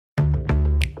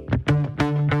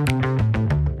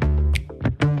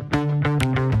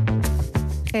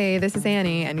Hey, this is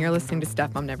Annie, and you're listening to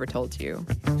Stuff Mom Never Told You.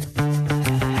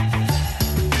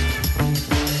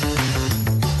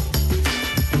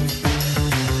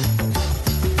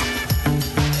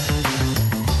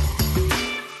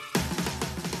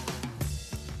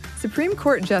 Supreme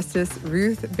Court Justice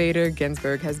Ruth Bader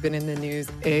Ginsburg has been in the news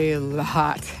a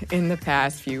lot in the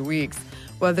past few weeks.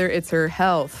 Whether it's her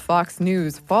health, Fox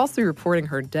News falsely reporting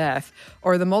her death,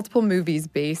 or the multiple movies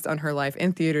based on her life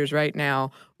in theaters right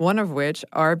now, one of which,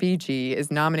 RBG, is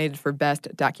nominated for Best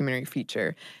Documentary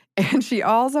Feature. And she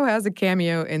also has a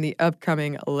cameo in the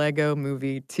upcoming Lego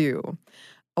Movie 2.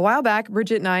 A while back,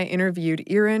 Bridget and I interviewed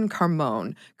Erin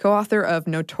Carmone, co-author of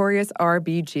Notorious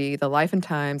RBG, The Life and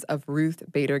Times of Ruth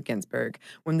Bader Ginsburg,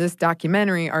 when this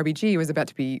documentary, RBG, was about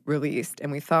to be released,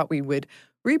 and we thought we would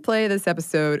replay this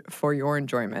episode for your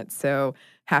enjoyment. So,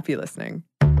 happy listening.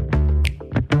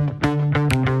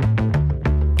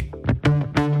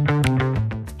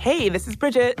 Hey, this is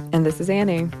Bridget. And this is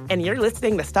Annie. And you're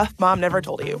listening to Stuff Mom Never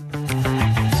Told You.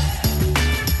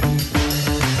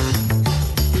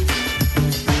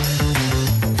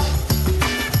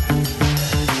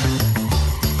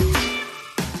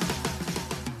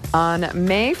 On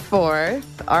May 4th,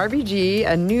 RBG,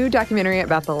 a new documentary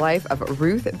about the life of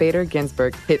Ruth Bader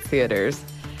Ginsburg, hit theaters.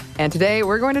 And today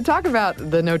we're going to talk about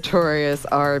the notorious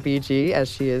RBG, as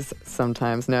she is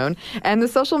sometimes known, and the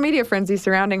social media frenzy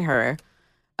surrounding her.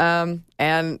 And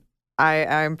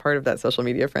I'm part of that social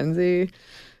media frenzy.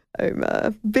 I'm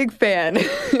a big fan.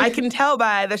 I can tell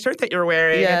by the shirt that you're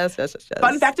wearing. Yes.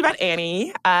 Fun fact about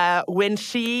Annie, when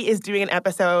she is doing an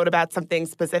episode about something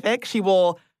specific, she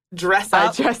will dress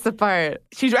up. I dress the part.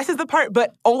 She dresses the part,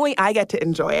 but only I get to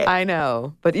enjoy it. I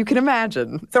know, but you can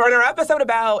imagine. So in our episode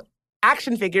about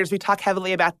action figures, we talk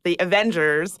heavily about the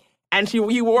Avengers, and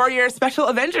you wore your special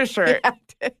Avengers shirt. Yeah,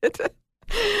 I did.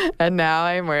 And now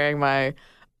I'm wearing my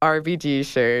RBG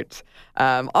shirt.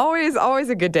 Always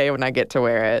a good day when I get to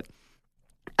wear it.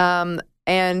 And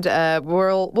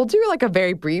we'll do like a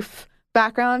very brief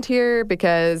background here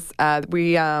because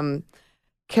Kristen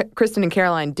and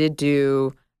Caroline did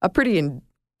do a pretty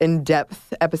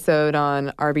in-depth episode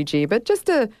on RBG, but just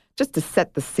to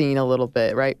set the scene a little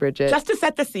bit, right, Bridget? Just to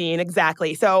set the scene,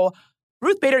 exactly. So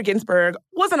Ruth Bader Ginsburg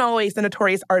wasn't always the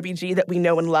notorious RBG that we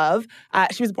know and love.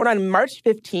 She was born on March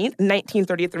 15th,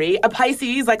 1933, a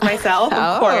Pisces like myself,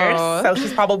 of course. So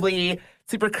she's probably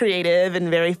super creative and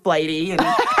very flighty. And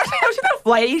actually, no, she's not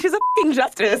flighty. She's a f***ing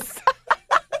justice.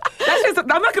 I'm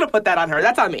not going to put that on her.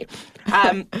 That's on me.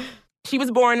 She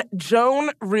was born Joan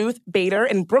Ruth Bader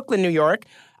in Brooklyn, New York.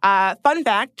 Fun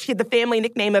fact, she had the family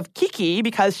nickname of Kiki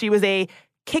because she was a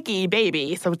Kiki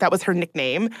baby, so that was her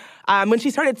nickname. When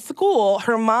she started school,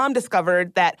 her mom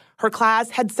discovered that her class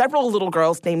had several little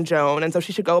girls named Joan, and so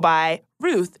she should go by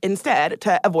Ruth instead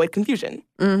to avoid confusion.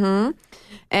 Mm-hmm.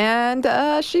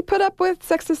 And she put up with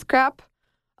sexist crap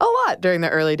a lot during the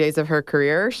early days of her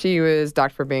career. She was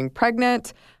docked for being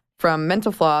pregnant from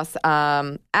mental floss.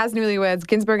 As newlyweds,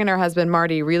 Ginsburg and her husband,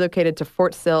 Marty, relocated to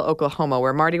Fort Sill, Oklahoma,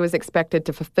 where Marty was expected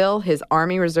to fulfill his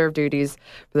Army Reserve duties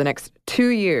for the next 2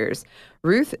 years.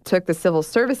 Ruth took the civil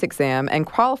service exam and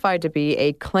qualified to be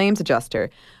a claims adjuster,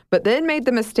 but then made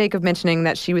the mistake of mentioning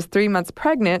that she was 3 months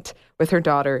pregnant with her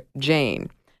daughter,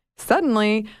 Jane.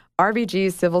 Suddenly,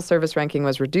 RBG's civil service ranking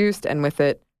was reduced, and with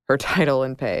it, her title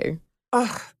and pay.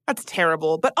 Ugh, that's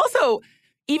terrible. But also,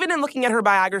 even in looking at her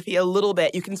biography a little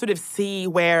bit, you can sort of see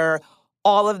where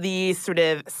all of these sort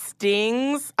of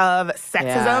stings of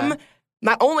sexism,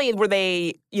 not only were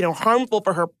they, harmful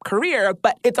for her career,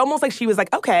 but it's almost like she was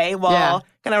like, okay, well,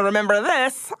 gonna remember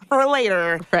this for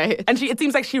later. Right. And it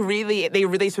seems like they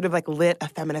really sort of like lit a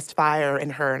feminist fire in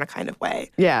her in a kind of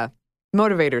way. Yeah.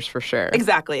 Motivators for sure.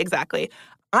 Exactly.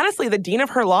 Honestly, the dean of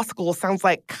her law school sounds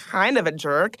like kind of a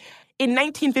jerk. In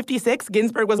 1956,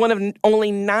 Ginsburg was one of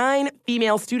only 9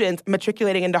 female students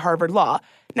matriculating into Harvard Law.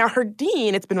 Now, her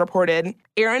dean, it's been reported,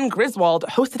 Aaron Griswold,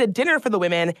 hosted a dinner for the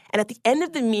women, and at the end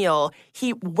of the meal,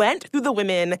 he went through the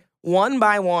women one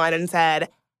by one and said,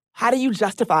 how do you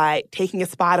justify taking a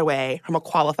spot away from a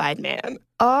qualified man?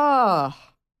 Oh.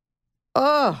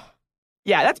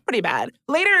 Yeah, that's pretty bad.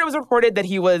 Later, it was reported that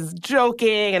he was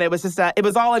joking, and it was just it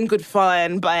was all in good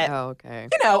fun. But part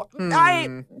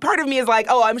of me is like,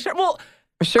 I'm sure. Well,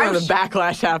 I'm sure the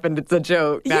backlash happened. It's a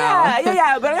joke now.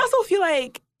 Yeah. But I also feel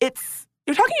like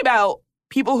you're talking about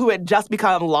people who had just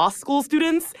become law school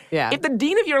students. Yeah. If the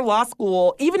dean of your law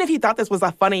school, even if he thought this was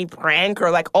a funny prank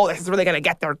or like, this is really gonna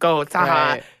get their goats,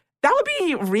 that would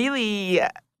be really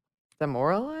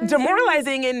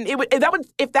demoralizing, and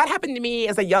if that happened to me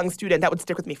as a young student, that would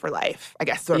stick with me for life, I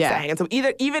guess, sort of saying. And so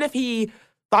even if he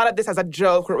thought of this as a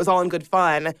joke or it was all in good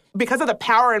fun. Because of the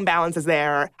power imbalances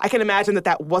there, I can imagine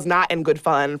that was not in good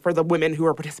fun for the women who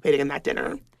were participating in that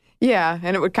dinner. Yeah,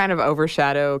 and it would kind of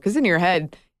overshadow, because in your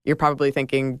head, you're probably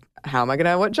thinking,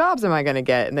 what jobs am I going to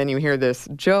get? And then you hear this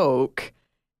joke,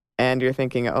 and you're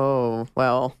thinking, oh,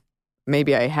 well,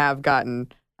 maybe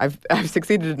I've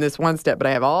succeeded in this one step, but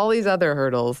I have all these other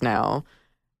hurdles now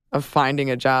of finding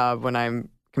a job when I'm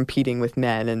competing with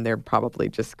men, and they're probably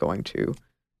just going to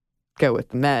go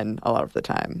with men a lot of the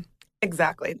time.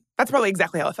 Exactly. That's probably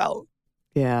exactly how it felt.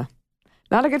 Yeah.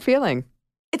 Not a good feeling.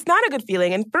 It's not a good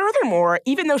feeling. And furthermore,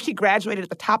 even though she graduated at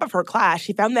the top of her class,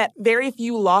 she found that very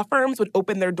few law firms would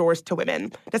open their doors to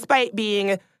women, despite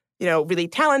being, really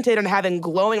talented and having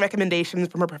glowing recommendations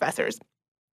from her professors.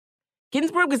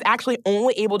 Ginsburg was actually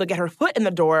only able to get her foot in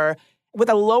the door with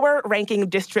a lower-ranking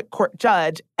district court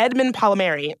judge, Edmund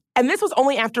Palmieri. And this was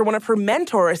only after one of her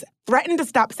mentors threatened to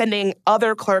stop sending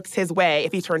other clerks his way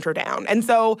if he turned her down. And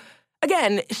so,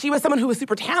 again, she was someone who was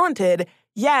super talented,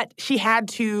 yet she had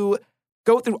to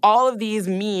go through all of these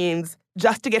means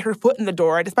just to get her foot in the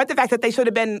door, despite the fact that they should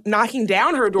have been knocking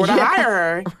down her door to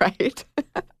hire her. Right.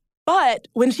 But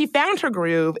when she found her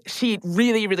groove, she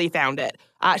really, really found it.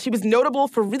 She was notable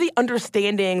for really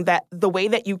understanding that the way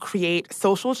that you create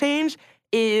social change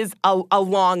is a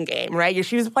long game, right?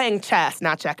 She was playing chess,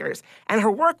 not checkers. And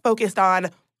her work focused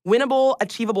on winnable,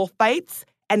 achievable fights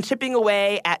and chipping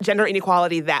away at gender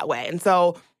inequality that way. And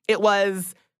so it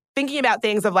was thinking about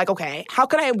things of okay, how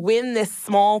can I win this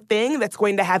small thing that's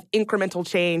going to have incremental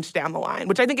change down the line,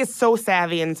 which I think is so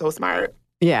savvy and so smart.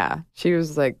 Yeah, she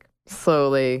was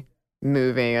slowly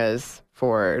moving us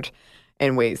forward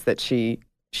in ways that she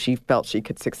felt she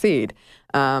could succeed.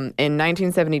 In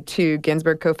 1972,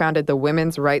 Ginsburg co-founded the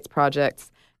Women's Rights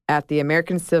Projects at the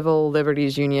American Civil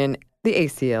Liberties Union, the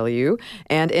ACLU,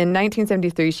 and in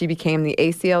 1973, she became the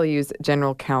ACLU's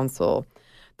general counsel.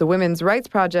 The Women's Rights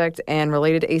Project and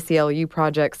related ACLU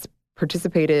projects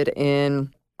participated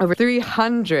in over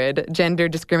 300 gender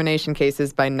discrimination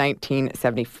cases by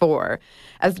 1974.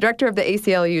 As director of the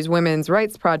ACLU's Women's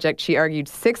Rights Project, she argued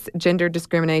 6 gender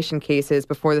discrimination cases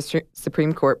before the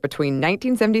Supreme Court between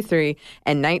 1973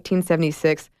 and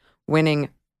 1976, winning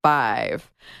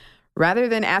 5. Rather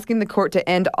than asking the court to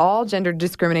end all gender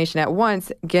discrimination at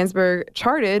once, Ginsburg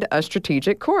charted a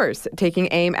strategic course, taking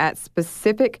aim at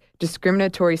specific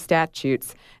discriminatory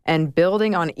statutes and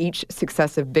building on each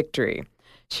successive victory.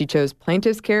 She chose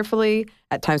plaintiffs carefully,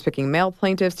 at times picking male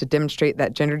plaintiffs to demonstrate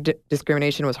that gender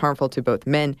discrimination was harmful to both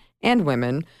men and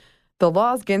women. The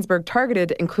laws Ginsburg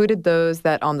targeted included those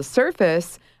that on the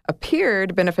surface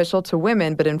appeared beneficial to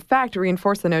women, but in fact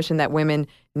reinforced the notion that women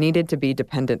needed to be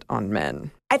dependent on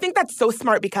men. I think that's so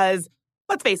smart because,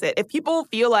 let's face it, if people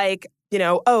feel like,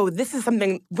 this is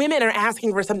something, women are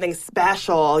asking for something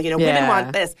special, women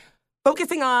want this,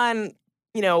 focusing on,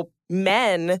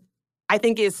 men, I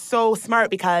think is so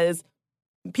smart because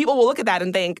people will look at that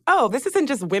and think, oh, this isn't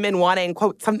just women wanting,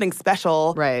 quote, something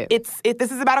special. Right.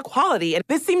 This is about equality. And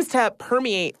this seems to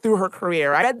permeate through her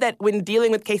career. I read that when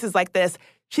dealing with cases like this,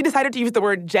 she decided to use the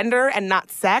word gender and not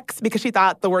sex because she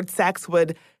thought the word sex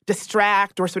would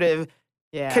distract or sort of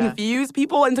confuse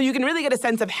people. And so you can really get a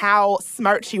sense of how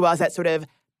smart she was at sort of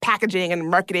packaging and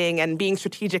marketing and being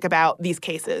strategic about these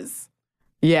cases.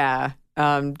 Yeah.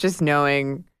 Just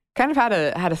knowing kind of how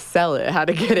to sell it, how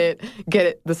to get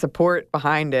it the support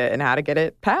behind it, and how to get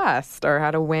it passed or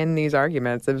how to win these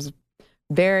arguments. It was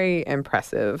very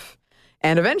impressive.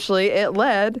 And eventually it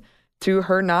led to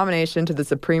her nomination to the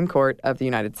Supreme Court of the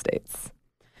United States.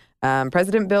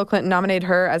 President Bill Clinton nominated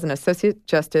her as an Associate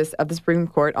Justice of the Supreme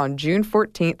Court on June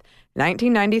 14th,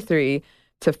 1993,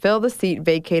 to fill the seat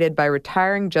vacated by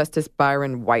retiring Justice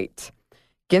Byron White.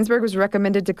 Ginsburg was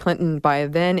recommended to Clinton by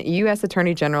then U.S.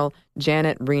 Attorney General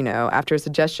Janet Reno after a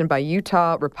suggestion by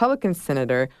Utah Republican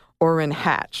Senator Orrin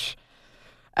Hatch.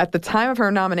 At the time of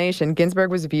her nomination, Ginsburg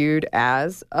was viewed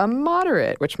as a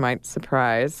moderate, which might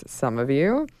surprise some of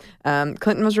you.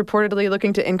 Clinton was reportedly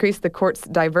looking to increase the court's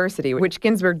diversity, which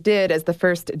Ginsburg did as the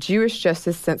first Jewish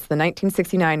justice since the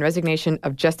 1969 resignation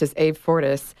of Justice Abe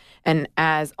Fortas, and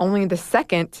as only the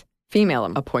second female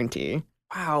appointee.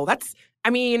 Wow, that's,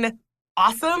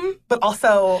 awesome, but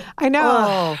also... I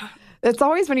know. It's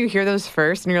always when you hear those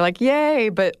first and you're like, yay,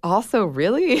 but also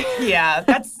really? Yeah,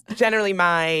 that's generally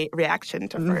my reaction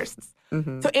to firsts.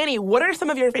 Mm-hmm. So Annie, what are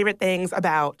some of your favorite things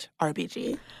about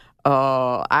RBG?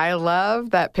 Oh, I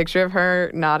love that picture of her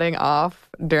nodding off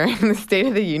during the State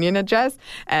of the Union address.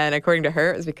 And according to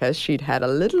her, it was because she'd had a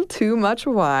little too much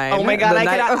wine. Oh my God,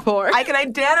 I can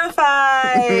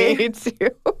identify. Me too.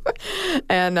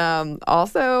 And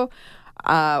also,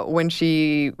 when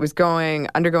she was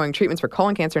undergoing treatments for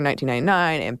colon cancer in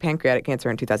 1999 and pancreatic cancer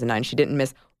in 2009. She didn't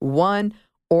miss one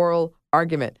oral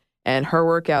argument, and her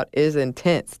workout is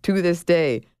intense to this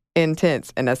day.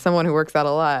 Intense. And as someone who works out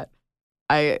a lot,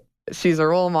 she's a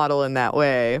role model in that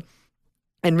way.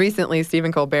 And recently,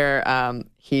 Stephen Colbert,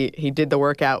 he did the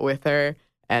workout with her,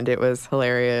 and it was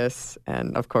hilarious.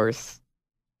 And of course,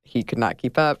 he could not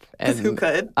keep up. And who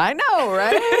could? I know,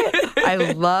 right?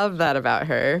 I love that about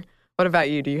her. What about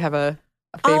you? Do you have a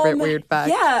favorite weird fact?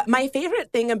 Yeah, my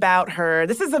favorite thing about her,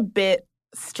 this is a bit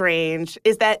strange,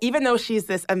 is that even though she's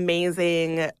this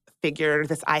amazing figure,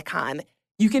 this icon,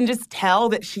 you can just tell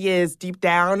that she is deep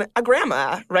down a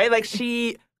grandma, right? Like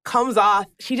she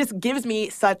just gives me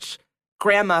such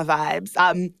grandma vibes.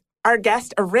 Our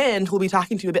guest, Arin, who we'll be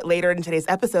talking to a bit later in today's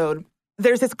episode,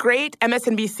 there's this great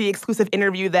MSNBC exclusive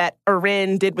interview that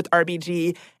Arin did with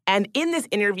RBG. And in this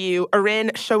interview,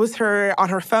 Arin shows her on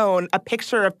her phone a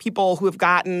picture of people who have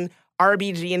gotten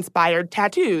RBG-inspired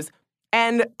tattoos.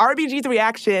 And RBG's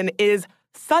reaction is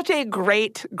such a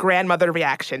great grandmother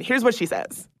reaction. Here's what she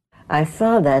says. I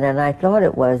saw that and I thought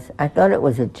it was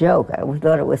a joke. I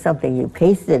thought it was something you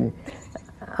pasted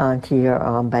onto your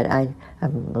arm, but I'm a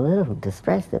little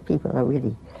distressed that people are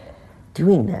really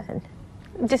doing that.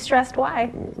 Distressed why?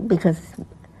 Because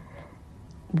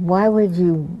why would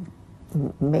you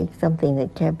make something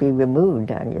that can't be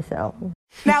removed on yourself?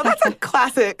 Now, that's a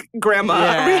classic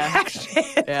grandma reaction.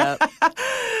 Yeah.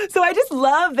 So I just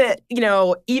love that,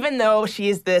 even though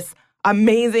she's this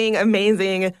amazing,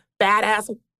 amazing, badass,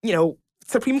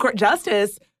 Supreme Court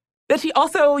justice, that she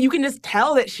also, you can just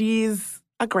tell that she's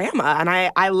a grandma. And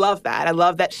I love that. I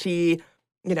love that she,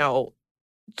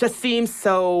 just seems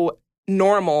so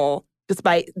normal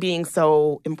despite being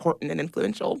so important and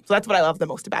influential. So that's what I love the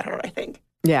most about her, I think.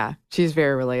 Yeah, she's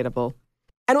very relatable.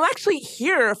 And we'll actually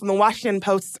hear from the Washington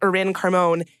Post's Arin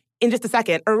Carmon in just a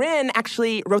second. Arin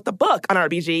actually wrote the book on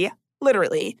RBG,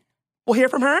 literally. We'll hear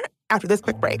from her after this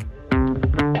quick break.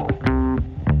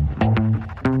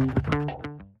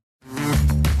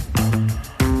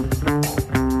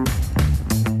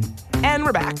 And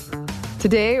we're back.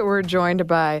 Today, we're joined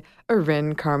by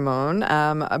Arin Carmon.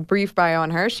 A brief bio on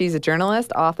her. She's a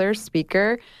journalist, author,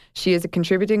 speaker. She is a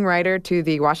contributing writer to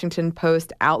the Washington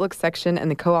Post Outlook section and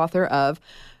the co-author of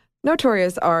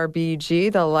Notorious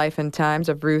RBG, The Life and Times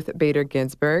of Ruth Bader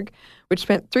Ginsburg, which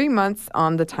spent 3 months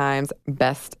on the Times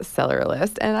bestseller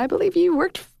list. And I believe you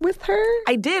worked with her?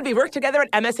 I did. We worked together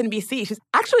at MSNBC.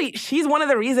 She's one of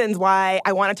the reasons why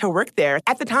I wanted to work there.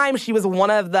 At the time, she was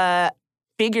one of the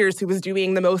figures who was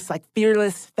doing the most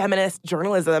fearless feminist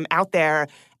journalism out there.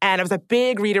 And I was a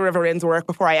big reader of Arin's work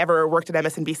before I ever worked at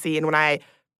MSNBC. And when I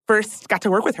first got to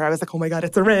work with her, I was like, oh my God,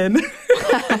 it's Arin.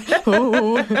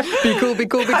 Oh, be cool, be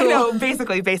cool, be cool. I know,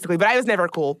 basically. But I was never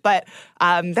cool. But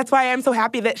that's why I'm so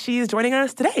happy that she's joining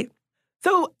us today.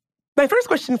 So my first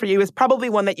question for you is probably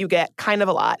one that you get kind of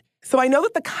a lot. So I know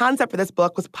that the concept for this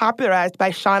book was popularized by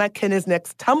Shauna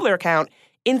Knizick's Tumblr account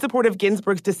in support of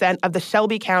Ginsburg's dissent of the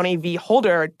Shelby County v.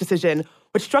 Holder decision,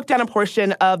 which struck down a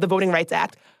portion of the Voting Rights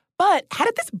Act. But how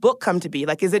did this book come to be?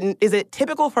 Is it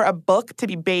typical for a book to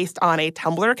be based on a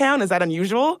Tumblr account? Is that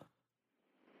unusual?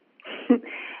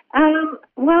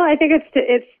 Well, I think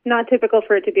it's not typical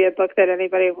for it to be a book that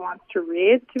anybody wants to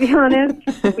read, to be honest.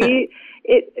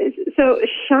 So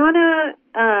Shauna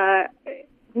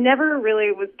never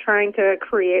really was trying to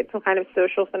create some kind of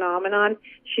social phenomenon.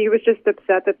 She was just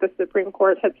upset that the Supreme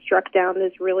Court had struck down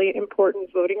this really important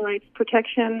voting rights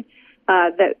protection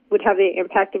that would have the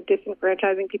impact of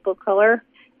disenfranchising people of color.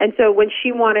 And so when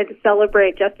she wanted to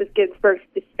celebrate Justice Ginsburg's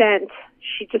dissent,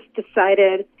 she just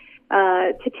decided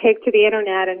to take to the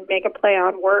internet and make a play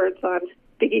on words on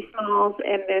Biggie Smalls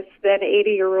and this then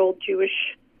 80-year-old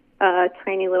Jewish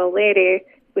tiny little lady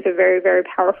with a very, very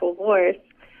powerful voice.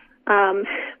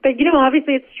 But,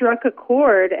 obviously it struck a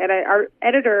chord, and our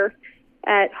editor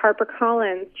at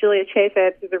HarperCollins, Julia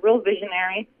Chaffetz, is a real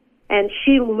visionary, and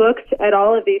she looked at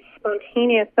all of these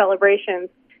spontaneous celebrations,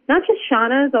 not just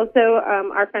Shauna's, also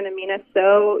our friend Amina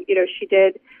So, she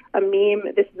did a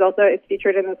meme. It's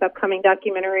featured in this upcoming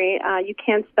documentary, You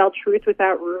Can't Spell Truth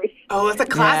Without Ruth. Oh, it's a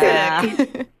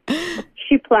classic. Yeah.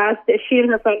 She and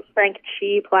her friend Frank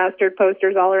Chi plastered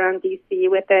posters all around D.C.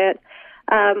 with it.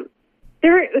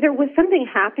 There was something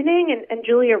happening, and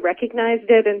Julia recognized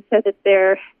it and said that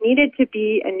there needed to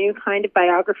be a new kind of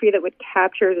biography that would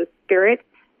capture the spirit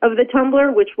of the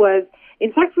Tumblr, which was,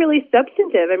 in fact, really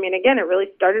substantive. I mean, again, it really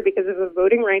started because of a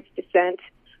voting rights dissent,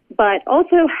 but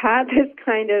also had this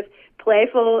kind of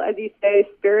playful, as you say,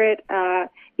 spirit,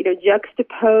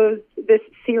 juxtaposed this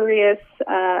serious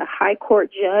high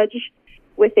court judge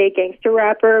with a gangster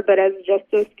rapper, but as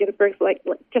Justice Ginsburg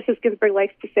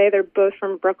likes to say, they're both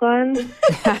from Brooklyn.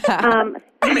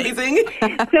 Amazing.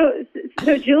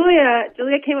 So Julia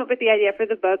came up with the idea for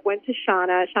the book, went to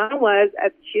Shauna.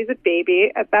 She's a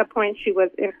baby. At that point, she was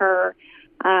in her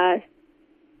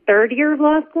third year of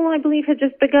law school, I believe, had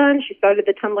just begun. She started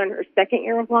the Tumblr in her second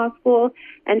year of law school.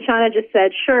 And Shauna just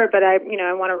said, sure, but I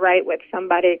want to write with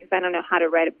somebody because I don't know how to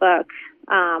write a book.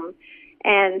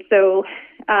 And so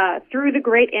through the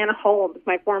great Anna Holmes,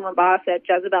 my former boss at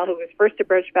Jezebel, who was first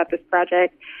approached about this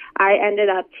project, I ended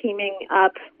up teaming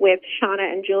up with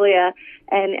Shauna and Julia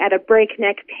and at a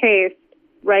breakneck pace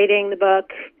writing the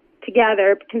book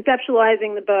together,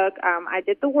 conceptualizing the book. I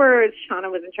did the words.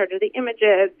 Shauna was in charge of the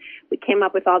images. We came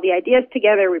up with all the ideas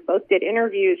together. We both did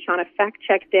interviews. Shauna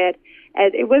fact-checked it.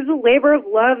 And it was a labor of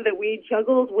love that we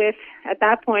juggled with at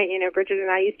that point. Bridget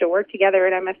and I used to work together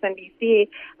at MSNBC.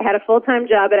 I had a full-time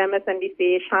job at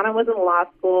MSNBC. Shauna was in law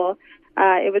school.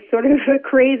 It was sort of a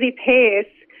crazy pace.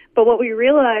 But what we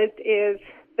realized is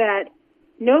that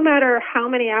no matter how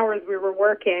many hours we were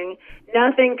working,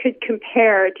 nothing could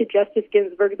compare to Justice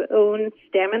Ginsburg's own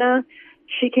stamina.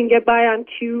 She can get by on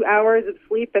 2 hours of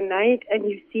sleep a night, and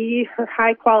you see her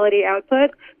high-quality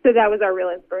output. So that was our real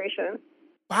inspiration.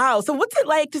 Wow. So what's it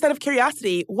like, just out of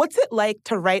curiosity, what's it like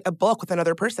to write a book with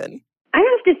another person? I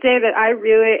have to say that I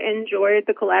really enjoyed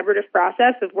the collaborative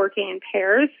process of working in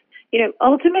pairs.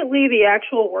 Ultimately, the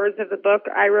actual words of the book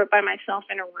I wrote by myself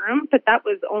in a room, but that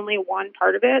was only one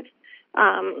part of it.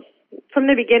 From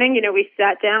the beginning, we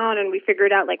sat down and we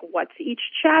figured out, what's each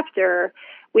chapter.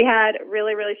 We had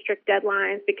really, really strict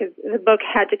deadlines because the book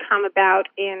had to come about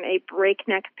in a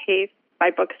breakneck pace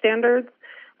by book standards.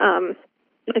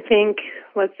 I think,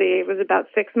 it was about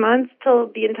 6 months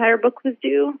till the entire book was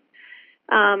due.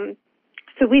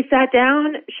 So we sat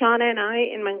down, Shauna and I,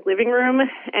 in my living room,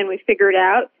 and we figured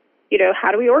out,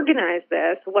 how do we organize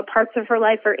this? What parts of her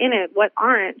life are in it? What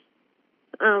aren't?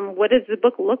 What does the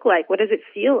book look like? What does it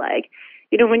feel like?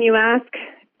 When you ask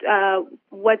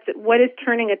what is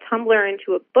turning a Tumblr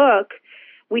into a book,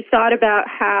 we thought about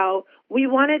how we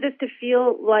wanted this to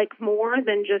feel like more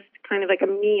than just kind of like a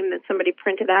meme that somebody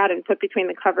printed out and put between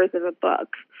the covers of a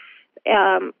book.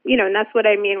 And that's what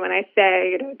I mean when I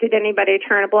say, did anybody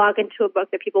turn a blog into a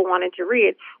book that people wanted to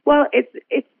read? Well,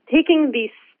 it's taking the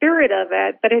spirit of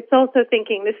it, but it's also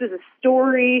thinking this is a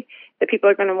story that people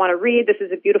are going to want to read. This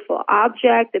is a beautiful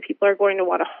object that people are going to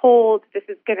want to hold. This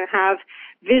is going to have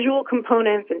visual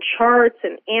components and charts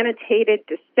and annotated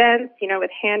dissents,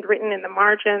 with handwritten in the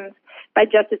margins by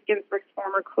Justice Ginsburg's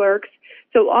former clerks.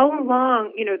 So all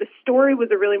along, the story was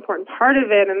a really important part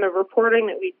of it, and the reporting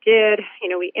that we did,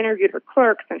 we interviewed her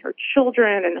clerks and her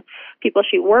children and people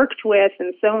she worked with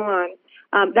and so on.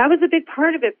 That was a big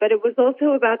part of it, but it was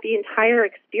also about the entire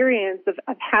experience of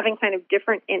having kind of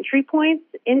different entry points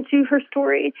into her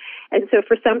story. And so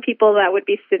for some people, that would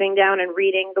be sitting down and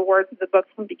reading the words of the book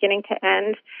from beginning to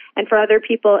end. And for other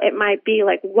people, it might be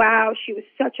like, wow, she was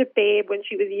such a babe when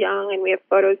she was young, and we have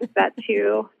photos of that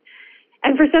too.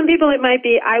 And for some people, it might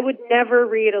be, I would never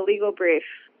read a legal brief,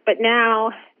 but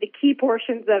now the key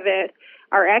portions of it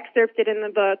are excerpted in the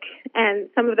book, and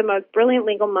some of the most brilliant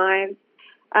legal minds,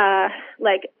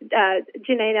 like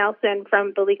Janae Nelson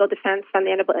from the Legal Defense Fund,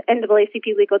 the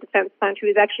NAACP Legal Defense Fund, who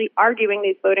is actually arguing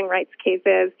these voting rights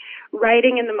cases,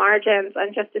 writing in the margins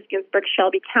on Justice Ginsburg's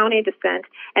Shelby County dissent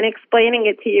and explaining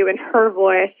it to you in her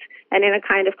voice and in a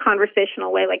kind of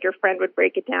conversational way, like your friend would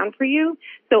break it down for you.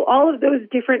 So all of those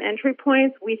different entry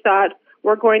points, we thought,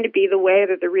 were going to be the way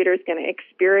that the reader is going to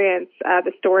experience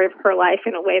the story of her life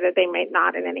in a way that they might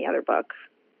not in any other book.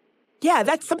 Yeah,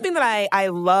 that's something that I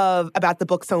love about the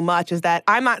book so much, is that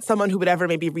I'm not someone who would ever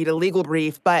maybe read a legal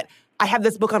brief, but I have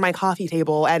this book on my coffee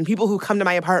table, and people who come to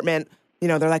my apartment,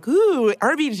 they're like, ooh,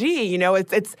 RBG,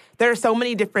 there are so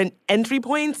many different entry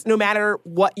points, no matter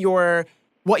what your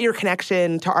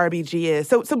connection to RBG is.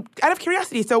 So out of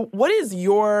curiosity, so what is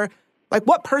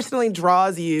what personally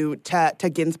draws you to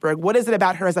Ginsburg? What is it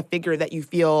about her as a figure that you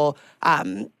feel,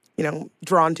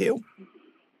 drawn to?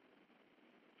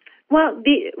 Well,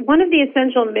 one of the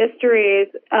essential mysteries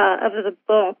of the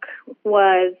book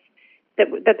was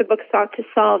that the book sought to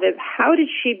solve is, how did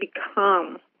she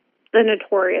become the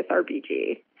notorious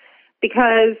RBG?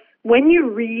 Because when you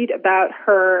read about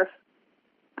her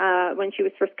when she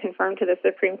was first confirmed to the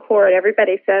Supreme Court,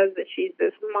 everybody says that she's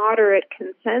this moderate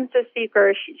consensus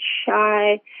seeker, she's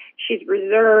shy, she's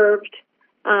reserved.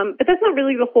 But that's not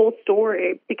really the whole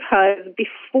story, because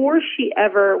before she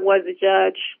ever was a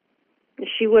judge,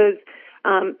 she was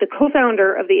the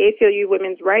co-founder of the ACLU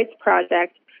Women's Rights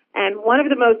Project, and one of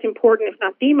the most important, if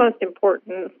not the most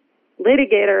important,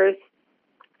 litigators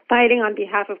fighting on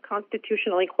behalf of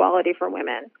constitutional equality for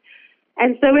women.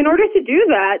 And so in order to do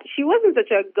that, she wasn't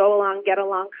such a go along, get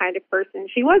along kind of person.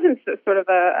 She wasn't sort of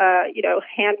a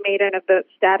handmaiden of the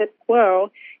status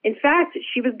quo. In fact,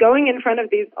 she was going in front of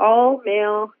these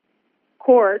all-male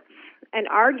courts and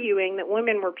arguing that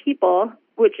women were people,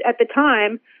 which at the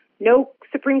time no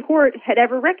Supreme Court had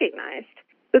ever recognized.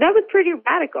 So that was pretty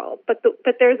radical. But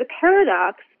there's a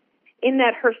paradox in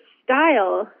that her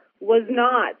style was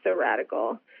not so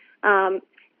radical.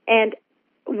 And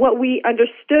what we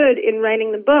understood in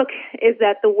writing the book is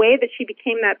that the way that she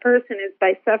became that person is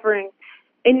by suffering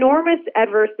enormous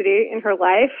adversity in her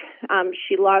life.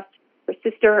 She lost her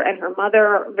sister and her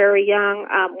mother very young.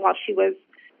 While she was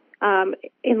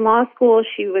in law school,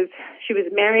 she was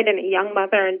married and a young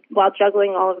mother, and while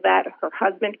juggling all of that, her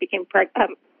husband became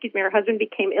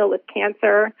ill with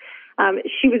cancer.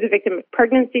 She was a victim of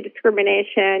pregnancy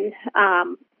discrimination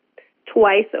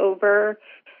twice over.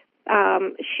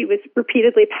 She was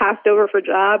repeatedly passed over for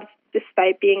jobs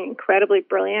despite being incredibly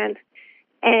brilliant.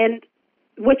 And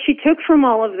what she took from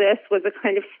all of this was a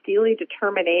kind of steely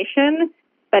determination,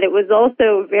 but it was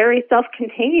also very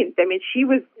self-contained. I mean, she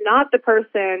was not the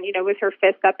person, with her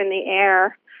fist up in the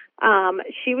air.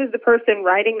 She was the person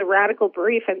writing the radical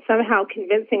brief and somehow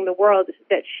convincing the world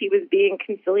that she was being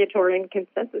conciliatory and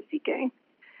consensus-seeking.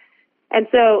 And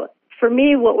so for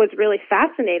me, what was really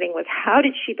fascinating was how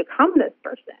did she become this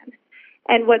person?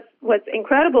 And what's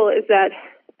incredible is that,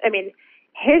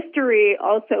 history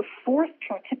also forced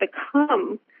her to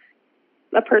become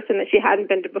a person that she hadn't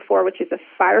been to before, which is a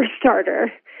fire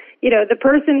starter. The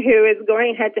person who is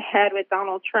going head to head with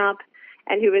Donald Trump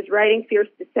and who is writing fierce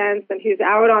dissents and who's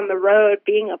out on the road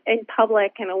being in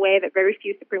public in a way that very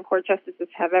few Supreme Court justices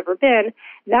have ever been,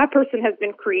 that person has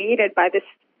been created by this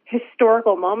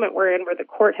historical moment where the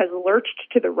court has lurched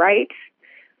to the right,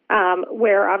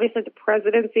 where obviously the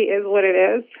presidency is what it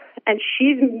is, and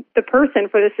she's the person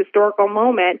for this historical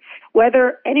moment.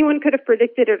 Whether anyone could have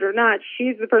predicted it or not,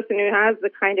 she's the person who has the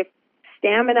kind of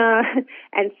stamina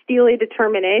and steely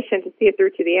determination to see it through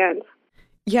to the end.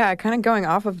 Yeah, kind of going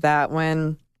off of that,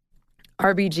 when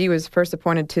RBG was first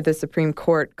appointed to the Supreme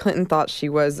Court, Clinton thought she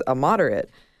was a moderate,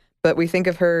 but we think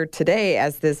of her today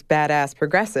as this badass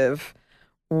progressive.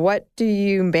 What do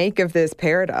you make of this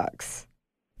paradox?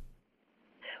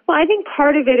 Well, I think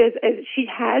part of it is she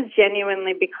has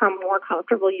genuinely become more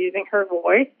comfortable using her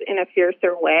voice in a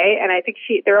fiercer way. And I think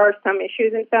there are some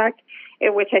issues, in fact,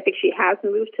 in which I think she has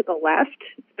moved to the left,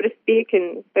 so to speak,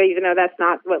 and even though that's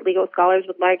not what legal scholars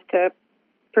would like to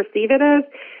perceive it as.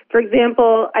 For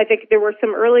example, I think there were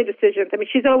some early decisions.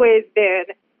 She's always been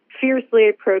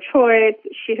fiercely pro-choice.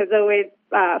 She has always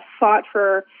fought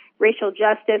for racial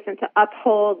justice and to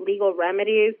uphold legal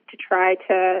remedies to try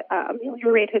to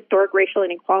ameliorate historic racial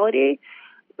inequality.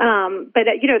 But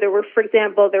there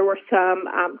were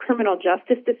some criminal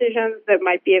justice decisions that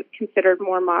might be considered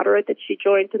more moderate that she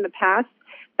joined in the past.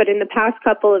 But in the past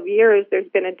couple of years, there's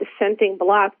been a dissenting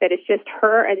bloc that is just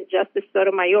her and Justice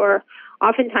Sotomayor.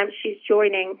 Oftentimes she's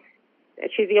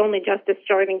the only justice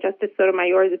joining Justice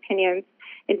Sotomayor's opinions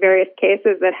in various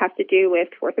cases that have to do with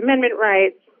Fourth Amendment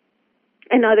rights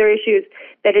and other issues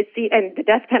and the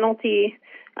death penalty.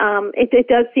 It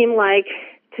does seem like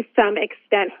to some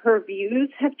extent her views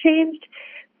have changed,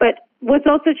 but what's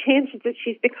also changed is that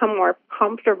she's become more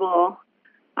comfortable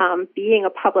being a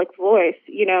public voice.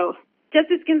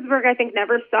 Justice Ginsburg, I think,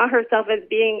 never saw herself as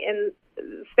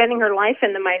spending her life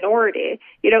in the minority.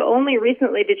 Only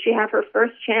recently did she have her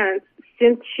first chance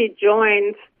since she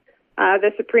joined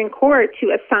the Supreme Court to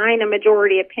assign a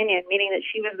majority opinion, meaning that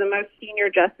she was the most senior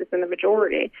justice in the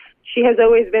majority. She has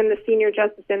always been the senior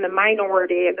justice in the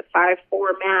minority in the 5-4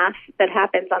 math that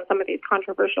happens on some of these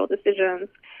controversial decisions.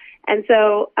 And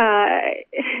so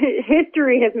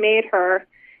history has made her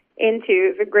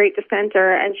into the great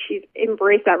dissenter, and she's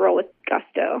embraced that role with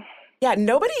gusto. Yeah,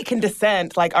 nobody can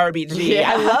dissent like RBG.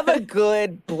 Yeah. I love a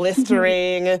good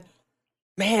blistering...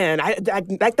 Man,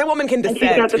 like that woman can dissent.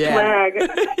 And she's got the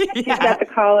swag. She's got the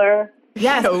collar.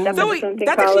 Yeah, so that's collar.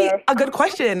 Actually a good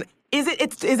question. Is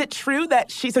it true that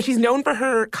she's known for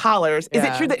her collars? Yeah. Is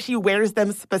it true that she wears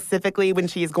them specifically when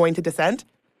she is going to dissent?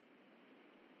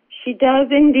 She does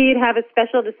indeed have a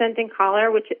special dissenting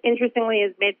collar, which interestingly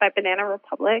is made by Banana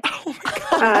Republic. Oh my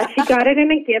God. She got it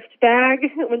in a gift bag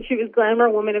when she was Glamour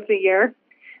Woman of the Year.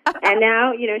 And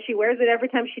now, she wears it every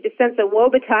time she dissents, so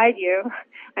woe betide you.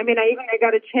 I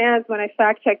got a chance when I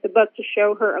fact-checked the book to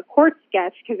show her a court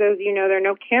sketch, because as you know, there are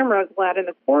no cameras allowed in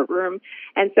the courtroom.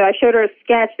 And so I showed her a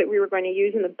sketch that we were going to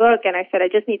use in the book, and I said, I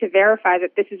just need to verify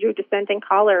that this is your dissenting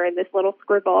collar in this little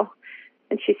scribble.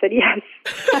 And she said yes.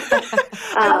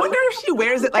 I wonder if she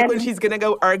wears it like when she's going to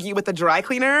go argue with the dry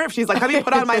cleaner. If she's like, let me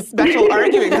put on my special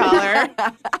arguing collar.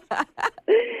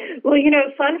 Well,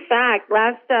 fun fact,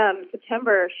 last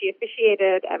September, she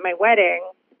officiated at my wedding,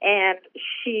 and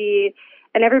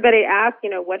everybody asked,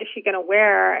 what is she going to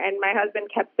wear? And my husband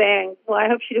kept saying, well, I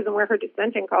hope she doesn't wear her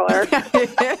dissenting collar.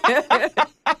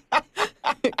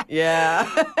 Yeah.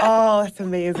 Oh, that's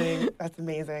amazing. That's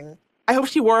amazing. I hope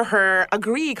she wore her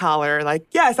agree collar. Like,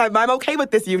 yes, I'm okay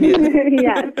with this union.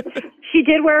 Yes. She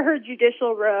did wear her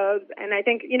judicial robes. And I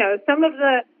think, some of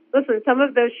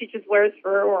those she just wears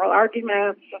for oral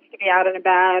arguments, just to be out and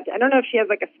about. I don't know if she has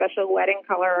like a special wedding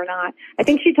collar or not. I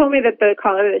think she told me that the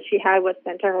collar that she had was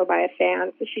sent to her by a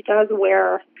fan. So she does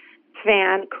wear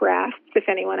fan crafts if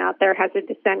anyone out there has a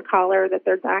dissent collar that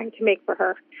they're dying to make for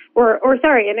her. Or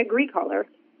an agree collar.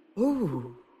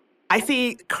 Ooh. I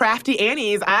see crafty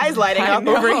Annie's eyes lighting up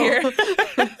over here.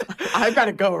 I've got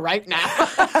to go right now.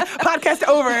 Podcast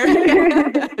over.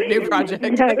 New project.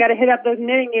 Yeah, I got to hit up those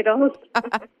knitting needles.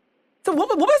 So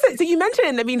what was it? So you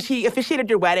mentioned, she officiated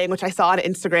your wedding, which I saw on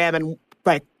Instagram and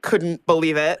couldn't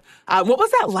believe it. What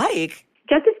was that like?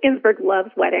 Justice Ginsburg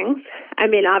loves weddings.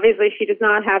 Obviously she does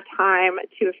not have time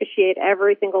to officiate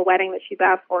every single wedding that she's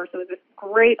asked for. So it was this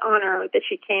great honor that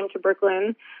she came to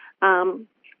Brooklyn,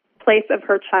 place of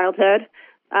her childhood,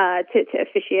 to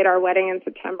officiate our wedding in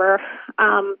September.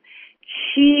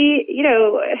 She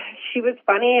was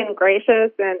funny and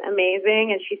gracious and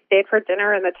amazing, and she stayed for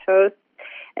dinner and the toast.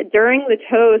 During the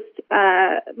toast,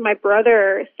 my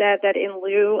brother said that in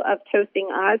lieu of toasting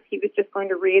us, he was just going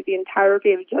to read the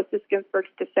entirety of Justice Ginsburg's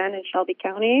dissent in Shelby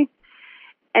County,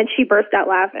 and she burst out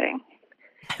laughing.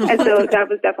 And so that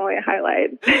was definitely a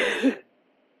highlight.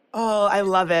 Oh, I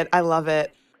love it. I love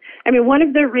it. One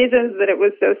of the reasons that it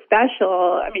was so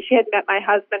special, she had met my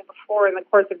husband before in the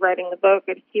course of writing the book,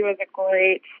 and he was a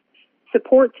great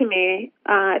support to me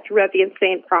throughout the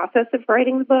insane process of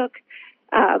writing the book.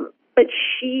 But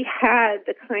she had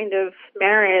the kind of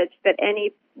marriage that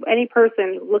any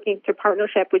person looking to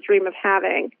partnership would dream of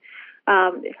having.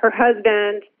 Her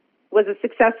husband was a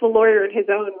successful lawyer in his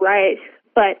own right,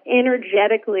 but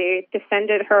energetically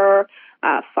defended her,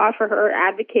 fought for her,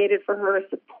 advocated for her,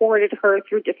 supported her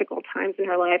through difficult times in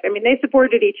her life. They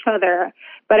supported each other,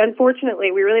 but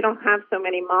unfortunately, we really don't have so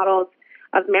many models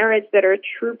of marriage that are a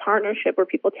true partnership where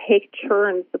people take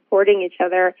turns supporting each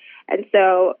other. And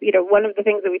so, one of the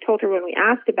things that we told her when we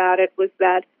asked about it was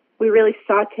that we really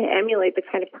sought to emulate the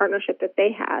kind of partnership that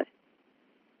they had.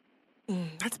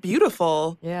 That's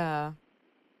beautiful. Yeah.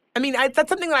 That's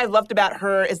something that I loved about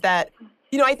her is that,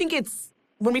 I think it's,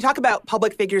 when we talk about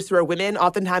public figures who are women,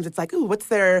 oftentimes it's like, ooh, what's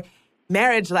their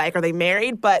marriage like? Are they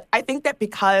married? But I think that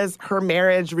because her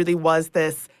marriage really was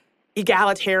this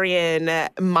egalitarian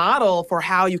model for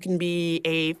how you can be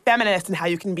a feminist and how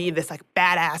you can be this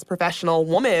badass professional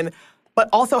woman, but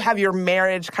also have your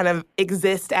marriage kind of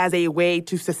exist as a way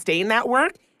to sustain that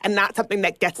work and not something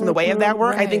that gets in the way of that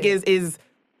work, right. I think is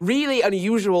really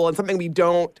unusual and something we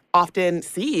don't often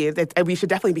see. And we should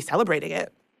definitely be celebrating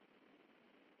it.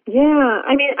 Yeah,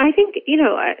 I think,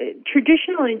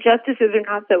 traditionally justices are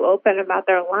not so open about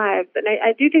their lives. And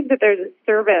I do think that there's a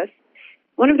service.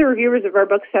 One of the reviewers of our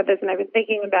book said this, and I've been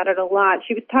thinking about it a lot.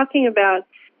 She was talking about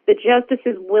the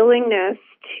justice's willingness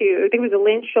to, I think it was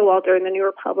Elaine Showalter in the New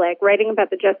Republic, writing about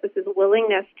the justice's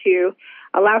willingness to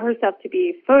allow herself to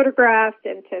be photographed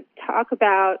and to talk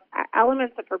about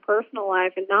elements of her personal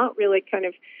life and not really kind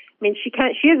of,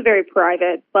 she is very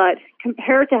private, but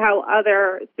compared to how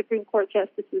other Supreme Court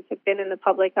justices have been in the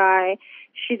public eye,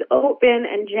 she's open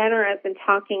and generous in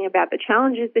talking about the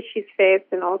challenges that she's faced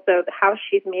and also how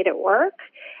she's made it work.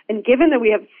 And given that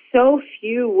we have so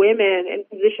few women in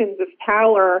positions of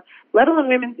power, let alone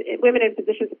women in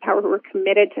positions of power who are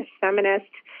committed to feminist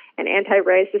and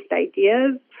anti-racist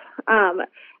ideas,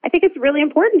 I think it's really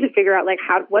important to figure out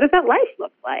what does that life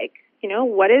look like?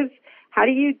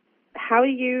 How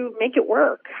do you make it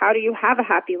work? How do you have a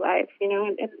happy life?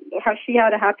 And how she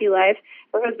had a happy life.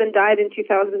 Her husband died in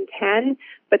 2010,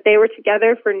 but they were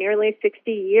together for nearly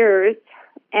 60 years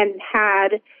and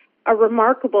had a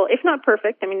remarkable, if not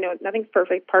perfect, no, nothing's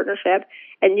perfect, partnership.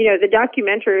 And, the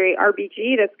documentary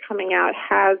RBG that's coming out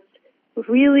has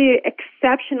really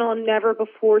exceptional, never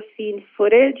before seen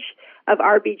footage of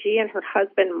RBG and her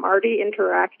husband Marty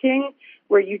interacting,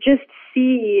 where you just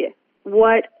see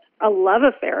what a love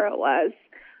affair it was.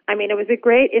 It was a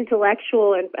great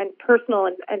intellectual and personal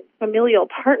and familial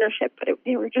partnership, but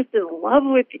they were just in love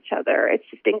with each other. It's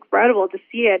just incredible to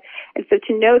see it. And so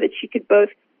to know that she could both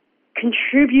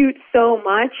contribute so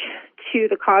much to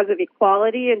the cause of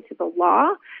equality and to the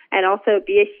law, and also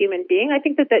be a human being. I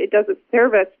think that it does a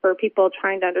service for people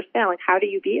trying to understand, like, how do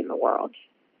you be in the world?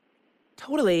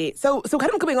 Totally. So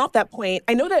kind of coming off that point,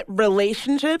 I know that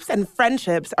relationships and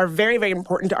friendships are very, very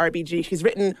important to RBG. She's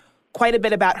written quite a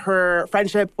bit about her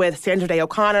friendship with Sandra Day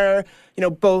O'Connor,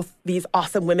 both these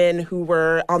awesome women who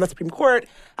were on the Supreme Court.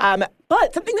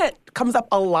 But something that comes up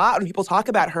a lot when people talk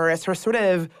about her is her sort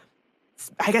of,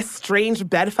 I guess, strange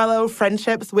bedfellow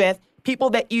friendships with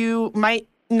people that you might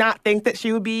not think that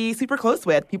she would be super close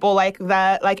with. People like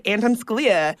Anton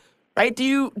Scalia, right? Do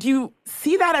you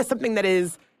see that as something that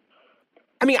is,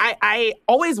 I mean, I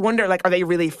always wonder, like, are they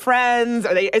really friends?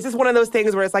 Is this one of those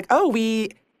things where it's like, oh, we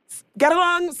get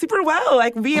along super well,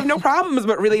 like we have no problems,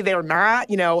 but really they're not,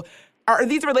 Are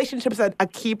these relationships a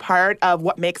key part of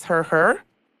what makes her her?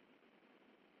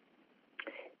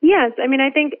 Yes. I mean, I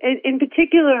think in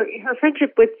particular, her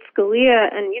friendship with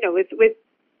Scalia and, with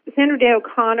Sandra Day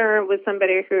O'Connor was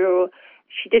somebody who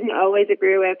she didn't always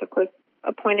agree with, of course,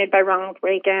 appointed by Ronald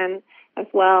Reagan as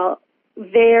well.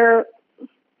 Their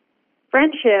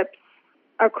friendships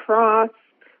across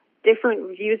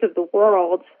different views of the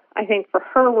world, I think for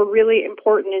her were really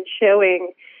important in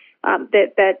showing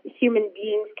that human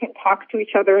beings can talk to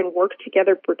each other and work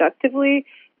together productively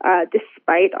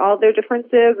despite all their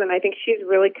differences. And I think she's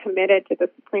really committed to the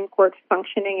Supreme Court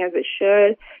functioning as it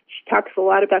should. She talks a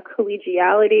lot about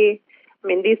collegiality. I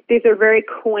mean, these are very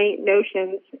quaint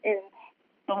notions in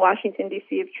the Washington,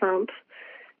 D.C. of Trump,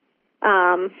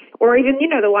 or even,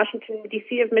 the Washington,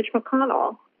 D.C. of Mitch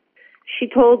McConnell. She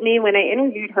told me when I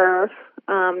interviewed her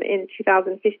in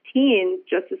 2015,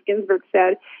 Justice Ginsburg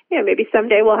said, maybe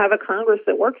someday we'll have a Congress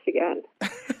that works again.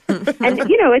 And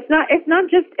it's not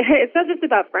just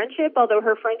about friendship. Although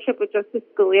her friendship with Justice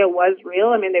Scalia was real.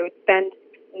 I mean, they would spend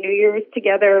New Year's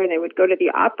together and they would go to the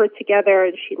opera together.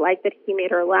 And she liked that he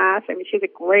made her laugh. I mean, she has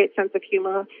a great sense of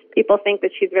humor. People think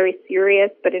that she's very serious,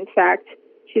 but in fact,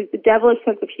 she's the devilish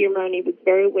sense of humor, and he was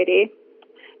very witty.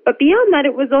 But beyond that,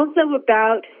 it was also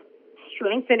about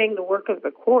strengthening the work of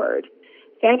the court.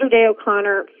 Sandra Day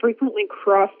O'Connor frequently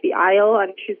crossed the aisle on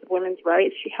issues of women's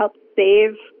rights. She helped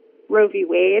save Roe v.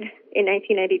 Wade in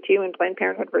 1992 in Planned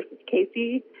Parenthood versus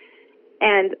Casey.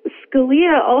 And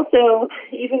Scalia also,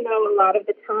 even though a lot of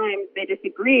the times they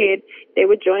disagreed, they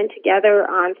would join together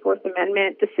on Fourth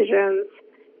Amendment decisions.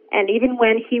 And even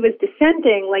when he was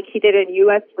dissenting, like he did in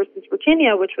U.S. versus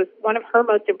Virginia, which was one of her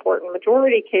most important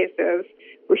majority cases,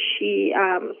 where she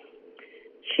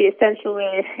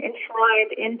essentially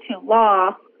enshrined into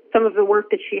law some of the work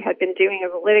that she had been doing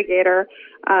as a litigator,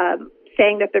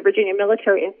 saying that the Virginia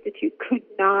Military Institute could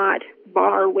not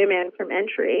bar women from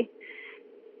entry.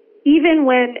 Even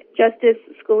when Justice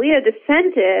Scalia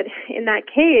dissented in that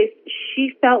case,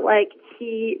 she felt like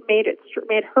he made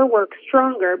her work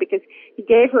stronger because he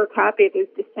gave her a copy of his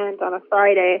dissent on a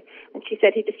Friday, and she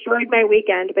said, he destroyed my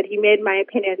weekend, but he made my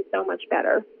opinion so much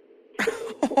better.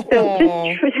 So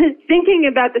just thinking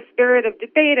about the spirit of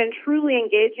debate and truly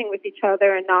engaging with each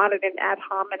other and not in an ad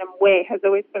hominem way has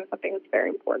always been something that's very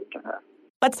important to her.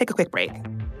 Let's take a quick break.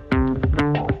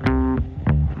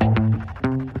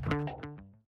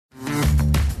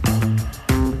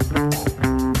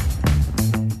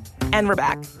 And we're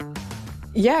back.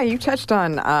 Yeah, you touched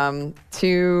on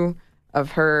two of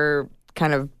her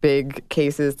kind of big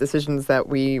cases, decisions that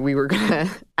we were going to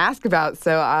ask about.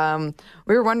 So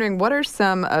we were wondering, what are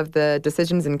some of the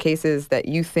decisions and cases that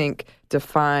you think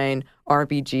define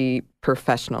RBG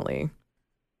professionally?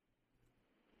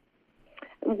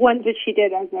 Ones that she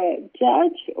did as a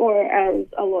judge or as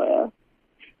a lawyer?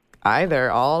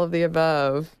 Either, all of the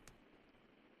above.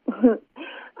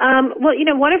 Well,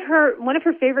 one of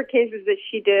her favorite cases that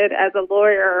she did as a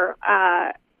lawyer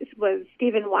was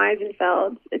Stephen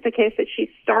Wiesenfeld. It's a case that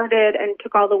she started and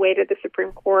took all the way to the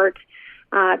Supreme Court,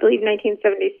 I believe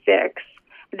 1976.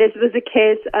 This was a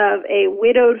case of a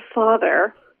widowed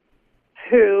father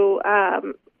who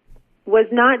was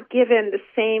not given the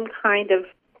same kind of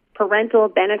parental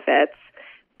benefits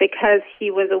because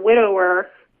he was a widower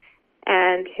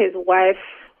and his wife,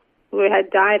 who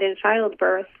had died in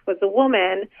childbirth, was a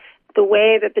woman. The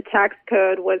way that the tax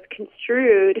code was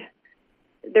construed,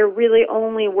 there really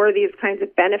only were these kinds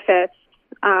of benefits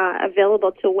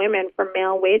available to women from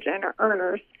male wage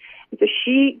earners. And so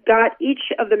she got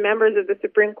each of the members of the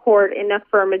Supreme Court enough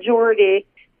for a majority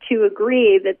to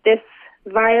agree that this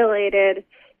violated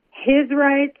his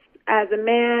rights as a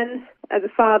man, as a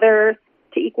father,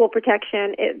 to equal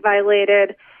protection. It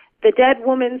violated the dead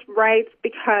woman's rights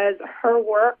because her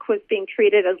work was being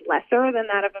treated as lesser than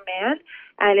that of a man.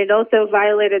 And it also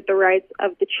violated the rights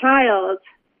of the child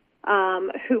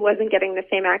who wasn't getting the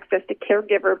same access to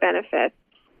caregiver benefits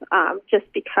just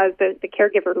because the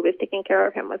caregiver who was taking care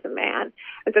of him was a man.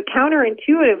 And so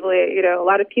counterintuitively, a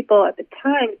lot of people at the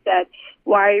time said,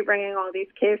 why are you bringing all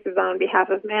these cases on behalf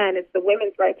of men? It's the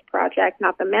Women's Rights Project,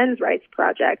 not the Men's Rights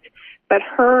Project. But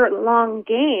her long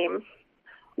game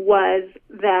was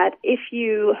that if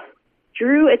you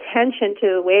drew attention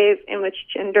to the ways in which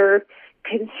gender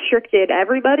constricted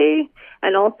everybody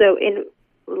and also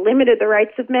limited the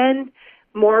rights of men,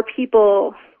 more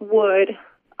people would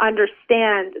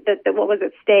understand that what was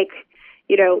at stake,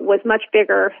 was much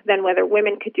bigger than whether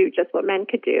women could do just what men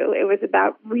could do. It was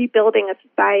about rebuilding a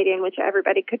society in which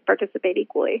everybody could participate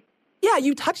equally. Yeah,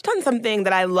 you touched on something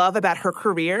that I love about her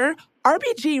career.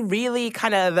 RBG really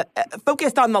kind of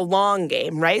focused on the long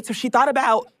game, right? So she thought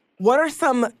about what are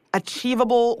some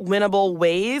achievable, winnable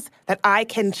ways that I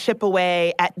can chip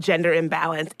away at gender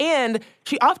imbalance? And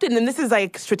she often, and this is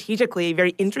like strategically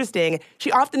very interesting, she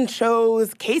often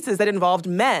chose cases that involved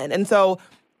men. And so,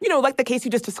 like the case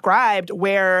you just described,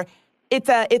 where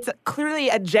it's clearly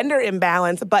a gender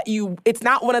imbalance, but it's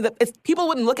not one of the, people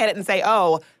wouldn't look at it and say,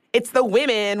 oh, it's the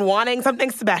women wanting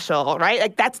something special, right?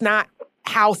 Like that's not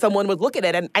how someone would look at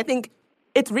it. And I think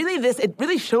it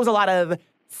really shows a lot of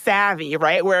savvy,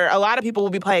 right? Where a lot of people will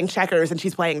be playing checkers and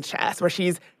she's playing chess, where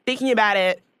she's thinking about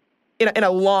it in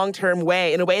a long-term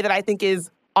way, in a way that I think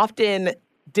is often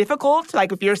difficult.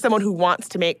 Like if you're someone who wants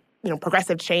to make,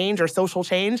 progressive change or social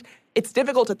change, it's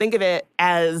difficult to think of it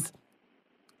as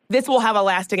this will have a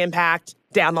lasting impact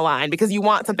down the line because you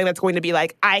want something that's going to be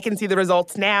like, I can see the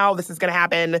results now. This is going to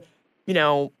happen,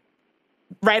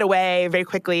 right away, very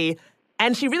quickly.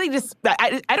 And she really just,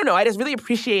 I don't know, I just really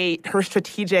appreciate her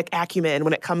strategic acumen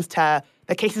when it comes to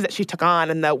the cases that she took on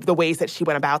and the ways that she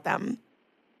went about them.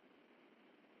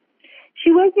 She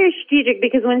was very strategic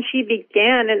because when she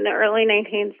began in the early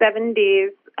 1970s,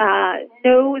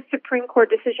 no Supreme Court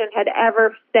decision had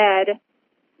ever said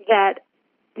that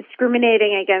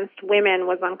discriminating against women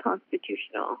was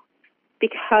unconstitutional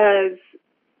because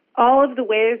all of the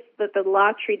ways that the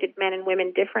law treated men and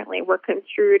women differently were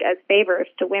construed as favors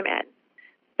to women.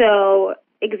 So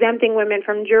exempting women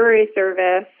from jury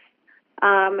service,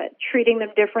 treating them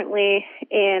differently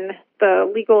in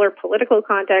the legal or political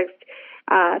context,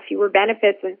 fewer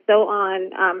benefits and so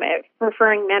on,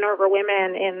 preferring men over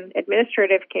women in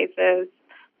administrative cases,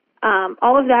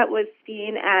 all of that was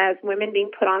seen as women being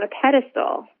put on a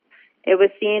pedestal. It was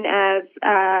seen as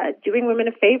doing women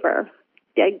a favor,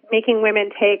 making women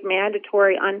take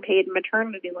mandatory unpaid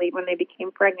maternity leave when they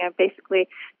became pregnant, basically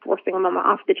forcing them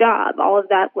off the job. All of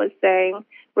that was saying,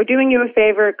 we're doing you a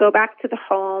favor, go back to the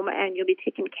home and you'll be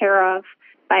taken care of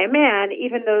by a man,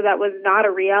 even though that was not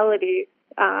a reality.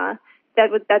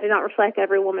 That did not reflect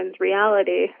every woman's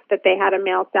reality, that they had a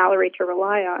male salary to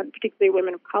rely on, particularly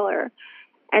women of color.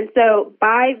 And so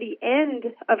by the end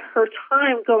of her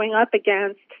time going up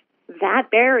against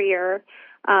that barrier,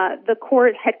 the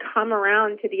court had come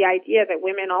around to the idea that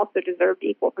women also deserved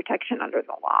equal protection under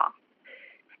the law.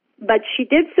 But she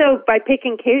did so by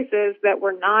picking cases that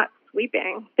were not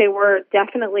sweeping. They were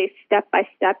definitely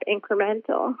step-by-step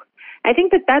incremental. I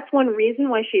think that that's one reason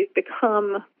why she's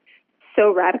become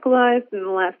so radicalized in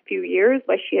the last few years,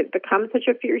 why she has become such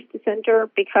a fierce dissenter,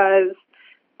 because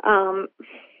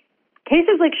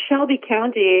cases like Shelby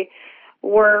County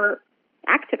were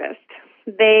activist.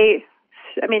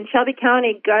 Shelby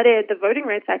County gutted the Voting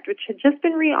Rights Act, which had just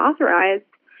been reauthorized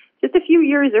just a few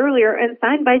years earlier and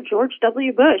signed by George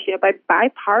W. Bush, by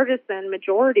bipartisan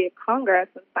majority of Congress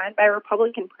and signed by a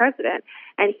Republican president.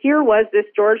 And here was this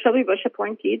George W. Bush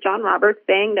appointee, John Roberts,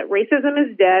 saying that racism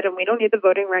is dead and we don't need the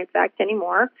Voting Rights Act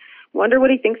anymore. Wonder what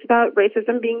he thinks about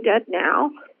racism being dead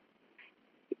now.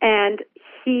 And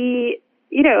he,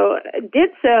 did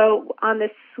so on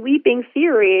this sweeping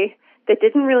theory that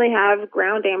didn't really have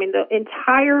grounding. The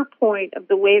entire point of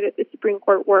the way that the Supreme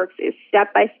Court works is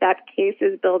step-by-step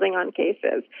cases building on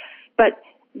cases. But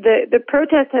the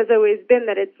protest has always been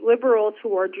that it's liberal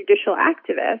toward judicial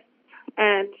activists.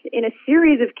 And in a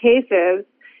series of cases,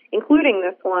 including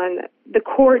this one, the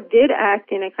court did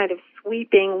act in a kind of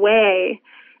sweeping way.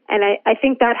 And I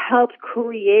think that helped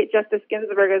create Justice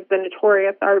Ginsburg as the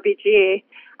notorious RBG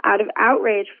out of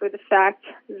outrage for the fact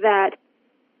that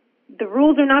the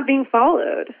rules are not being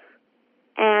followed.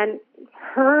 And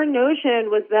her notion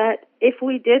was that if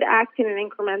we did act in an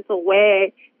incremental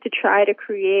way to try to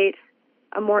create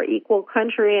a more equal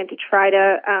country and to try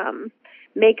to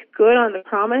make good on the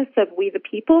promise of we the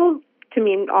people, to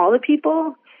mean all the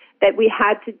people, that we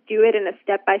had to do it in a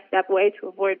step-by-step way to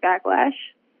avoid backlash.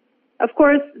 Of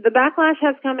course, the backlash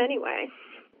has come anyway.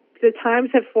 the times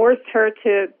have forced her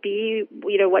to be,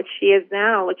 what she is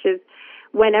now, which is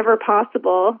whenever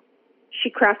possible, she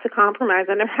crafts a compromise.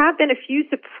 And there have been a few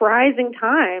surprising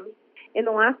times in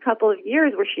the last couple of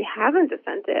years where she hasn't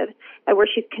dissented and where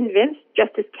she's convinced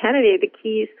Justice Kennedy, the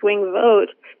key swing vote,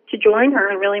 to join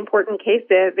her in really important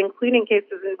cases, including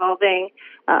cases involving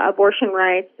abortion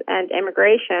rights and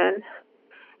immigration.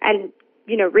 And,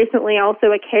 recently also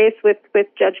a case with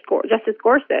Justice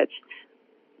Gorsuch.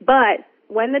 But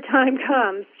when the time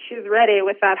comes, she's ready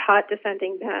with that hot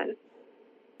dissenting pen.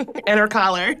 And her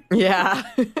collar. Yeah.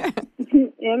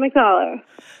 And the collar.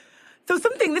 So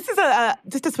this is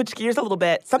just to switch gears a little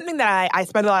bit, something that I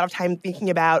spend a lot of time thinking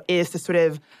about is the sort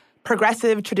of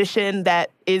progressive tradition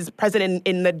that is present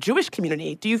in the Jewish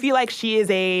community. Do you feel like she is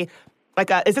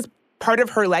is this part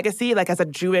of her legacy, like as a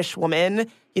Jewish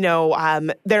woman?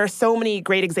 There are so many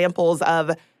great examples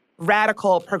of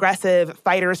radical, progressive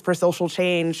fighters for social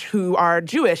change who are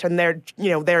Jewish, and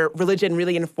their religion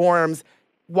really informs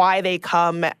why they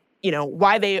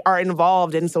why they are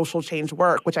involved in social change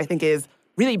work, which I think is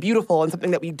really beautiful and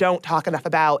something that we don't talk enough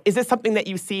about. Is this something that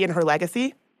you see in her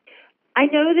legacy? I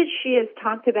know that she has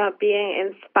talked about being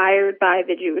inspired by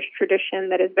the Jewish tradition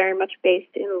that is very much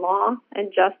based in law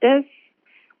and justice.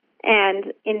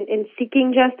 And in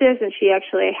seeking justice, and she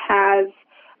actually has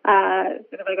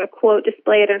sort of like a quote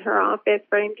displayed in her office,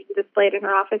 framed and displayed in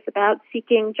her office about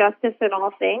seeking justice in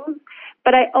all things.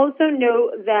 But I also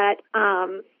know that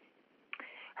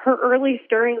her early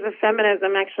stirrings of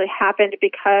feminism actually happened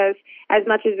because as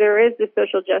much as there is the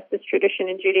social justice tradition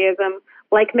in Judaism,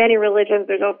 like many religions,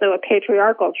 there's also a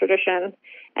patriarchal tradition.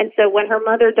 And so when her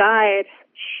mother died,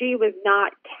 she was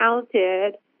not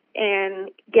counted in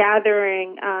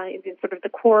gathering sort of the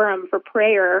quorum for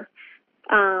prayer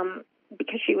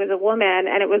because she was a woman.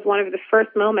 And it was one of the first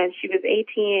moments. She was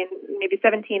 18, maybe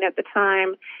 17 at the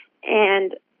time,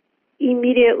 and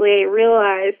immediately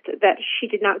realized that she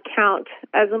did not count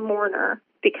as a mourner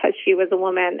because she was a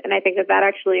woman. And I think that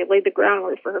actually laid the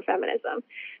groundwork for her feminism.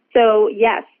 So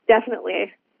yes,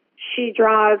 definitely. She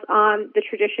draws on the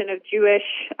tradition of Jewish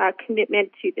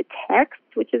commitment to the text,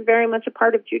 which is very much a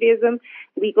part of Judaism,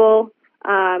 legal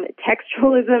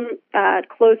textualism,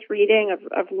 close reading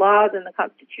of laws and the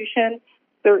Constitution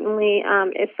certainly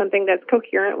is something that's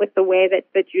coherent with the way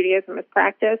that Judaism is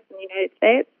practiced in the United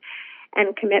States,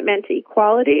 and commitment to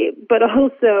equality, but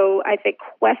also I think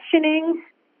questioning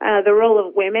the role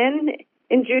of women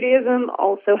in Judaism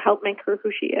also helped make her who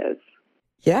she is.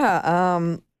 Yeah,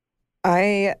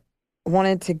 I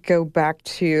wanted to go back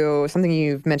to something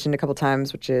you've mentioned a couple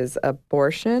times, which is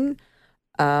abortion.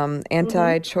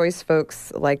 Anti-choice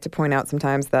folks like to point out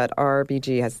sometimes that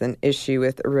RBG has an issue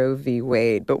with Roe v.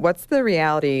 Wade, but what's the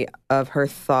reality of her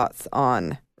thoughts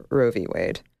on Roe v.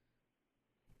 Wade?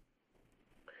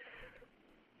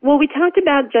 Well, we talked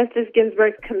about Justice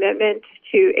Ginsburg's commitment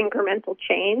to incremental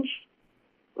change.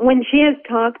 When she has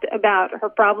talked about her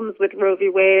problems with Roe v.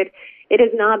 Wade, it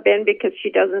has not been because she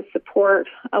doesn't support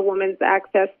a woman's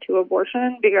access to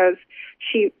abortion, because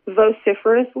she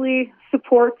vociferously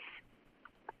supports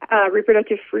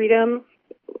reproductive freedom,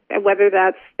 whether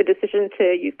that's the decision to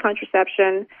use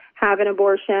contraception, have an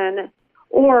abortion,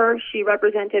 or she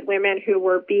represented women who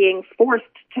were being forced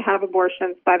to have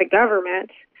abortions by the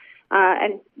government.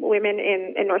 And women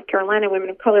in North Carolina, women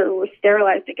of color who were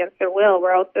sterilized against their will,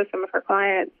 were also some of her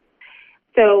clients.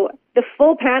 So the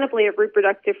full panoply of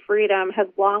reproductive freedom has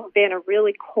long been a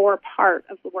really core part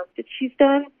of the work that she's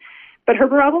done. But her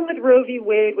problem with Roe v.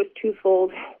 Wade was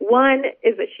twofold. One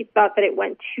is that she thought that it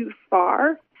went too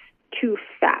far, too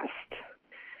fast.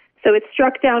 So it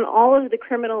struck down all of the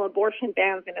criminal abortion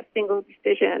bans in a single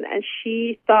decision. And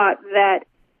she thought that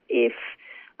if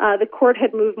the court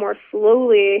had moved more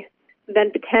slowly,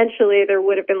 then potentially there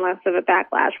would have been less of a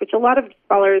backlash, which a lot of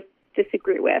scholars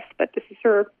disagree with, but this is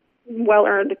her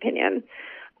well-earned opinion.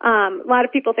 A lot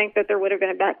of people think that there would have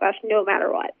been a backlash no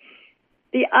matter what.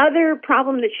 The other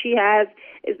problem that she has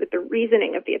is with the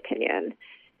reasoning of the opinion.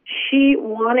 She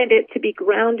wanted it to be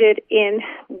grounded in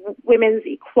women's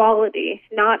equality,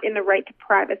 not in the right to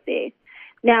privacy.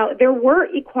 Now, there were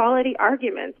equality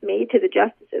arguments made to the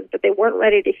justices, but they weren't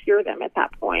ready to hear them at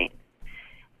that point.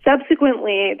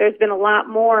 Subsequently, there's been a lot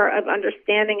more of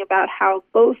understanding about how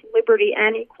both liberty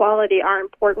and equality are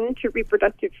important to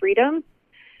reproductive freedom.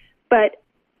 But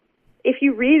if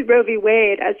you read Roe v.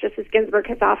 Wade, as Justice Ginsburg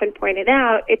has often pointed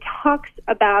out, it talks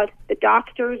about the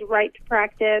doctor's right to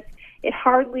practice. It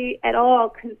hardly at all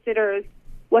considers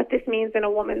what this means in a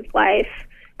woman's life.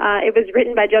 It was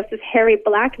written by Justice Harry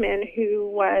Blackmun,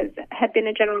 who had been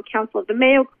a general counsel of the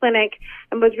Mayo Clinic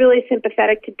and was really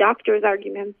sympathetic to doctors'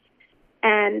 arguments.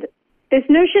 And this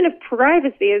notion of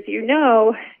privacy, as you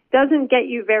know, doesn't get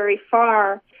you very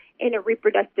far in a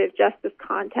reproductive justice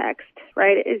context,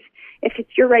 right? If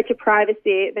it's your right to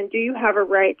privacy, then do you have a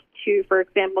right to, for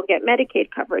example, get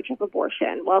Medicaid coverage of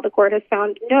abortion? Well, the court has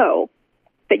found no,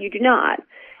 that you do not.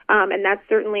 And that's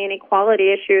certainly an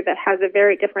equality issue that has a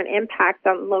very different impact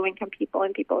on low-income people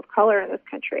and people of color in this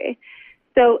country.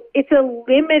 So it's a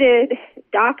limited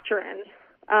doctrine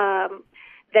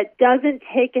that doesn't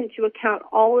take into account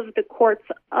all of the court's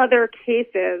other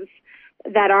cases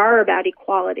that are about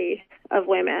equality of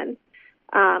women.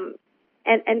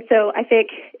 And so I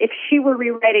think if she were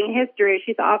rewriting history,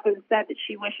 she's often said that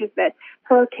she wishes that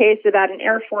her case about an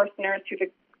Air Force nurse who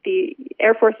the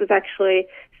Air Force was actually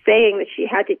saying that she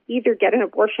had to either get an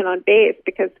abortion on base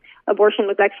because abortion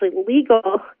was actually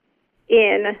legal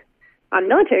on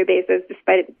military bases,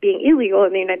 despite it being illegal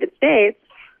in the United States,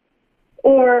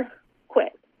 or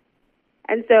quit.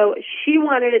 And so she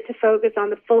wanted it to focus on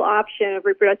the full option of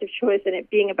reproductive choice and it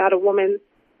being about a woman's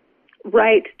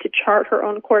right to chart her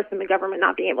own course and the government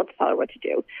not being able to tell her what to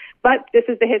do. But this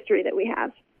is the history that we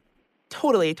have.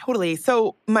 Totally, totally.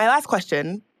 So my last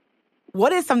question,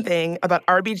 what is something about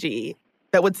RBG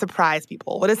that would surprise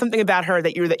people? What is something about her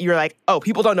that you're like, oh,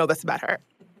 people don't know this about her?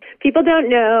 People don't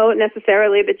know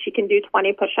necessarily that she can do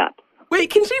 20 push-ups. Wait,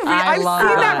 can she really? I've seen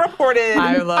that reported.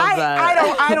 I love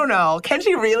that. I don't know. Can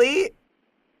she really?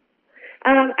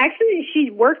 Actually,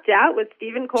 she worked out with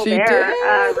Stephen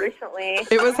Colbert recently.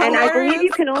 It was hilarious. And I believe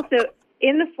you can also,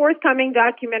 in the forthcoming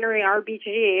documentary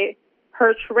RBG,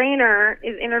 her trainer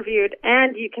is interviewed,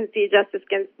 and you can see Justice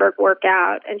Ginsburg work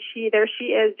out. And there she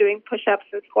is doing push-ups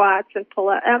and squats and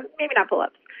pull-ups. Maybe not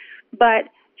pull-ups, but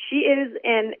she is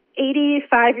an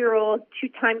 85-year-old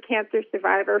two-time cancer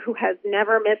survivor who has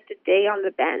never missed a day on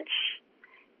the bench.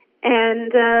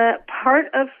 And part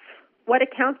of what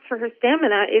accounts for her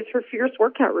stamina is her fierce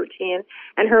workout routine.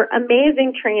 And her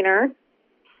amazing trainer,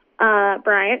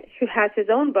 Bryant, who has his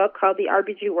own book called The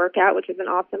RBG Workout, which is an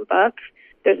awesome book.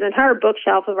 There's an entire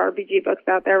bookshelf of RBG books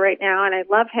out there right now, and I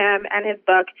love him and his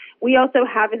book. We also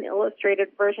have an illustrated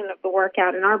version of the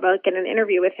workout in our book and an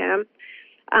interview with him.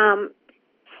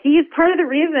 He's part of the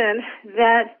reason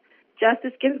that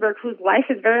Justice Ginsburg, whose life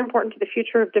is very important to the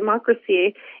future of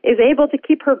democracy, is able to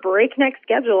keep her breakneck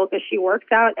schedule because she works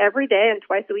out every day and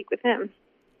twice a week with him.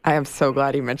 I am so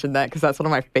glad you mentioned that because that's one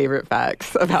of my favorite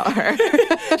facts about her.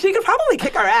 She could probably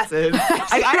kick our asses.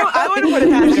 I wouldn't put it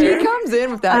past her. She comes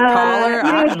in with that collar,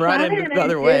 I'm running the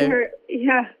other way.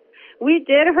 We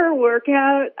did her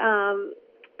workout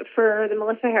for the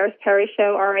Melissa Harris Perry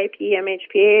show, R.I.P.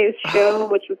 MHPA's show,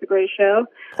 which was a great show.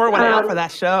 Pour one out for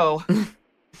that show.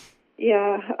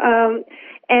 Yeah.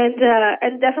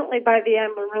 And definitely by the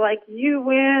end, we were like, you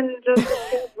win, Justice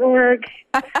Ginsburg.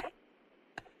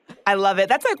 I love it.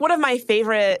 That's like one of my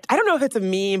favorite, I don't know if it's a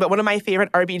meme, but one of my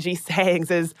favorite RBG sayings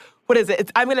is, what is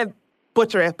it? I'm going to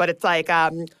butcher it, but it's like,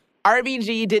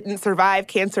 RBG didn't survive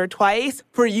cancer twice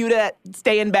for you to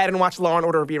stay in bed and watch Law and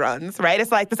Order reruns, right?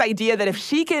 It's like this idea that if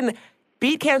she can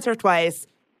beat cancer twice,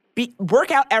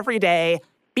 work out every day,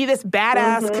 be this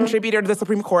badass contributor to the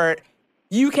Supreme Court,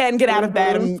 you can get out of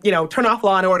bed and, turn off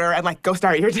Law and Order and like go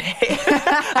start your day.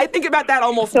 I think about that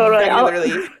almost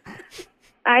regularly.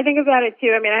 I think about it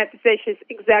too. I mean, I have to say she's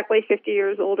exactly 50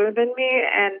 years older than me,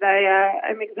 and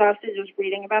I'm exhausted just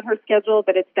reading about her schedule,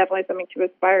 but it's definitely something to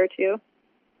aspire to.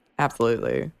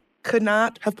 Absolutely. Could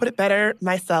not have put it better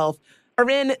myself.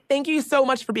 Arin, thank you so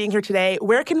much for being here today.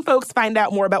 Where can folks find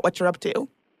out more about what you're up to?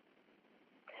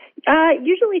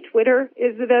 Usually Twitter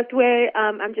is the best way.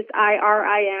 I'm just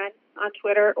IRIN on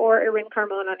Twitter or Arin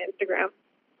Carmon on Instagram.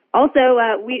 Also,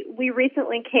 we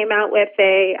recently came out with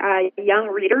a young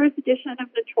readers edition of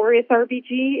Notorious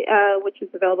RBG, which is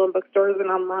available in bookstores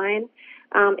and online.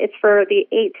 It's for the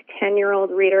 8 to 10-year-old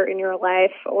reader in your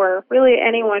life, or really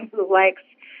anyone who likes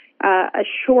a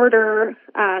shorter,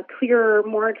 clearer,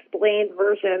 more explained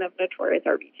version of Notorious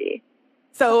RBG.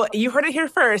 So you heard it here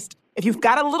first. If you've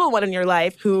got a little one in your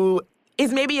life who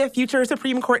is maybe a future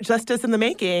Supreme Court justice in the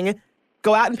making,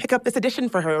 go out and pick up this edition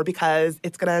for her because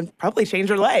it's going to probably change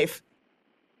her life.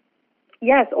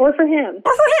 Yes, or for him.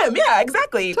 Or for him, yeah,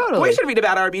 exactly. Totally. We should read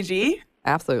about RBG.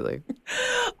 Absolutely.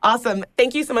 Awesome.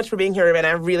 Thank you so much for being here, Arin.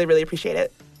 I really, really appreciate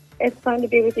it. It's fun to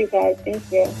be with you guys. Thank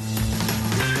you.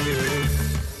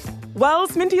 Well,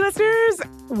 SMNTY listeners,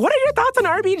 what are your thoughts on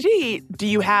RBG? Do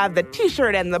you have the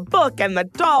t-shirt and the book and the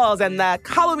dolls and the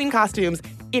Halloween costumes?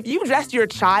 If you dressed your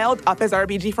child up as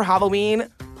RBG for Halloween,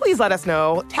 please let us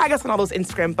know. Tag us on all those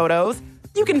Instagram photos.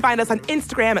 You can find us on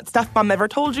Instagram at Stuff Mom Never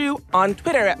Told You, on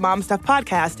Twitter at Mom Stuff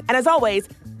Podcast, and as always,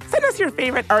 send us your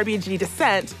favorite RBG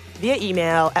dissent via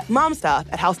email at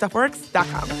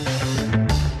momstuff@howstuffworks.com.